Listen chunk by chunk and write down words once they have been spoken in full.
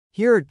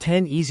Here are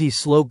 10 easy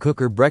slow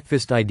cooker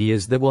breakfast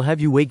ideas that will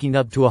have you waking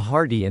up to a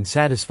hearty and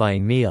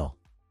satisfying meal.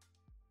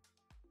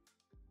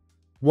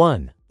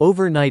 1.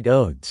 Overnight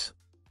oats.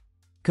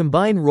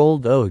 Combine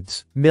rolled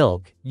oats,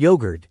 milk,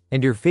 yogurt,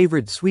 and your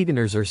favorite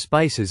sweeteners or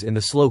spices in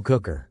the slow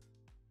cooker.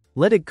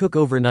 Let it cook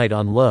overnight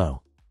on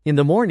low. In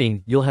the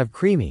morning, you'll have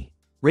creamy,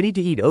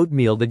 ready-to-eat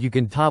oatmeal that you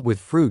can top with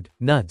fruit,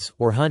 nuts,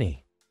 or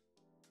honey.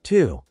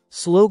 2.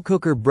 Slow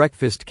cooker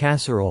breakfast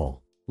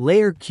casserole.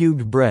 Layer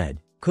cubed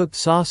bread, cooked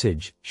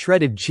sausage,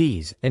 shredded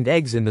cheese, and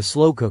eggs in the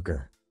slow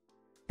cooker.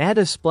 Add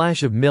a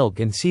splash of milk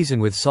and season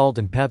with salt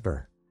and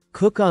pepper.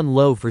 Cook on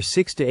low for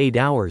 6 to 8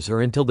 hours or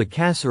until the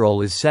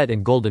casserole is set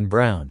and golden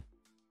brown.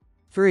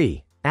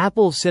 3.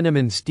 Apple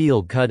cinnamon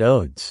steel cut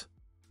oats.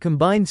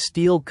 Combine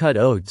steel cut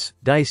oats,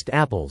 diced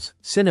apples,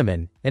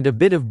 cinnamon, and a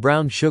bit of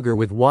brown sugar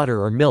with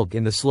water or milk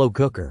in the slow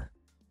cooker.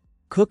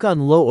 Cook on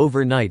low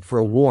overnight for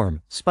a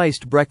warm,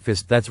 spiced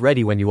breakfast that's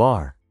ready when you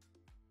are.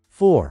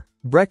 4.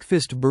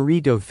 Breakfast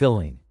burrito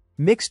filling.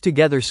 Mix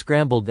together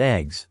scrambled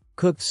eggs,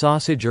 cooked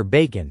sausage or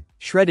bacon,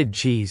 shredded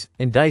cheese,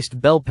 and diced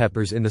bell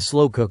peppers in the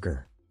slow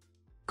cooker.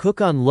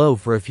 Cook on low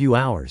for a few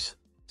hours.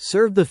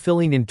 Serve the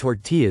filling in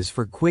tortillas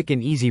for quick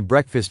and easy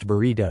breakfast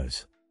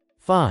burritos.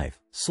 5.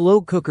 Slow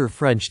cooker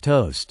French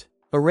toast.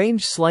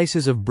 Arrange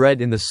slices of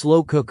bread in the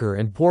slow cooker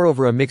and pour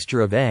over a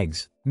mixture of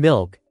eggs,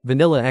 milk,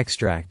 vanilla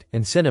extract,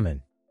 and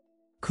cinnamon.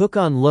 Cook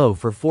on low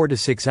for 4 to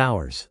 6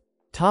 hours.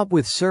 Top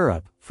with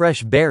syrup,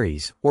 fresh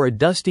berries, or a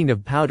dusting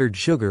of powdered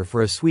sugar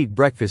for a sweet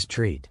breakfast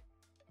treat.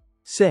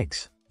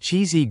 6.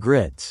 Cheesy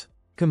grits.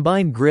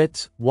 Combine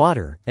grits,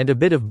 water, and a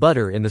bit of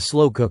butter in the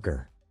slow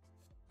cooker.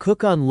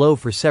 Cook on low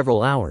for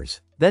several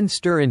hours, then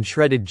stir in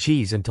shredded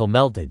cheese until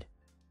melted.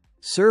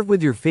 Serve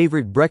with your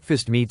favorite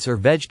breakfast meats or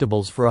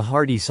vegetables for a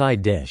hearty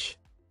side dish.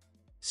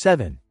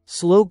 7.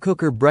 Slow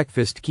cooker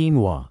breakfast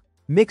quinoa.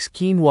 Mix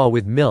quinoa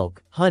with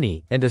milk,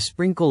 honey, and a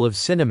sprinkle of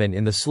cinnamon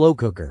in the slow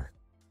cooker.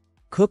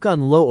 Cook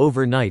on low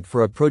overnight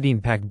for a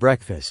protein-packed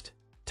breakfast.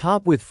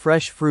 Top with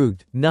fresh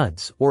fruit,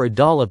 nuts, or a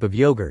dollop of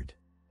yogurt.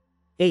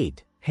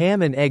 8.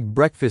 Ham and egg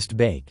breakfast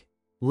bake.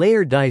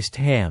 Layer diced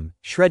ham,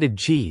 shredded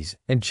cheese,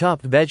 and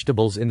chopped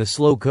vegetables in the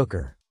slow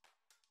cooker.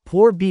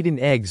 Pour beaten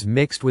eggs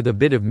mixed with a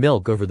bit of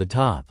milk over the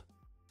top.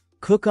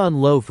 Cook on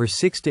low for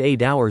 6 to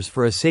 8 hours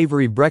for a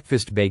savory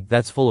breakfast bake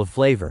that's full of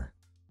flavor.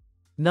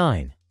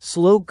 9.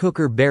 Slow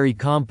cooker berry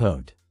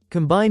compote.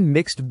 Combine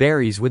mixed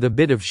berries with a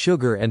bit of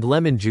sugar and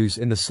lemon juice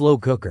in the slow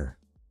cooker.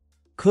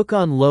 Cook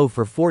on low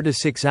for 4 to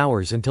 6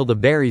 hours until the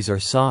berries are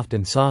soft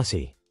and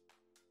saucy.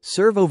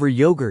 Serve over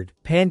yogurt,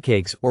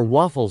 pancakes, or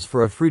waffles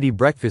for a fruity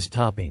breakfast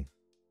topping.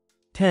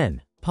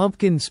 10.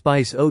 Pumpkin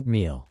spice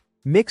oatmeal.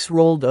 Mix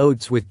rolled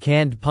oats with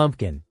canned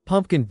pumpkin,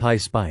 pumpkin pie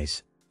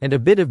spice, and a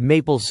bit of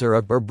maple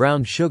syrup or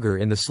brown sugar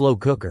in the slow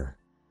cooker.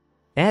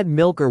 Add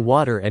milk or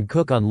water and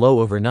cook on low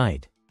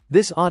overnight.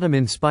 This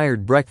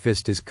autumn-inspired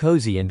breakfast is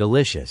cozy and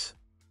delicious.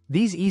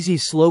 These easy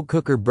slow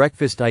cooker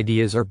breakfast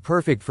ideas are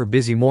perfect for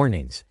busy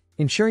mornings,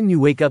 ensuring you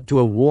wake up to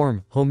a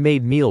warm,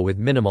 homemade meal with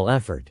minimal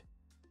effort.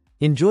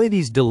 Enjoy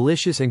these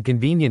delicious and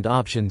convenient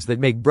options that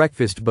make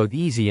breakfast both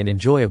easy and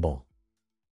enjoyable.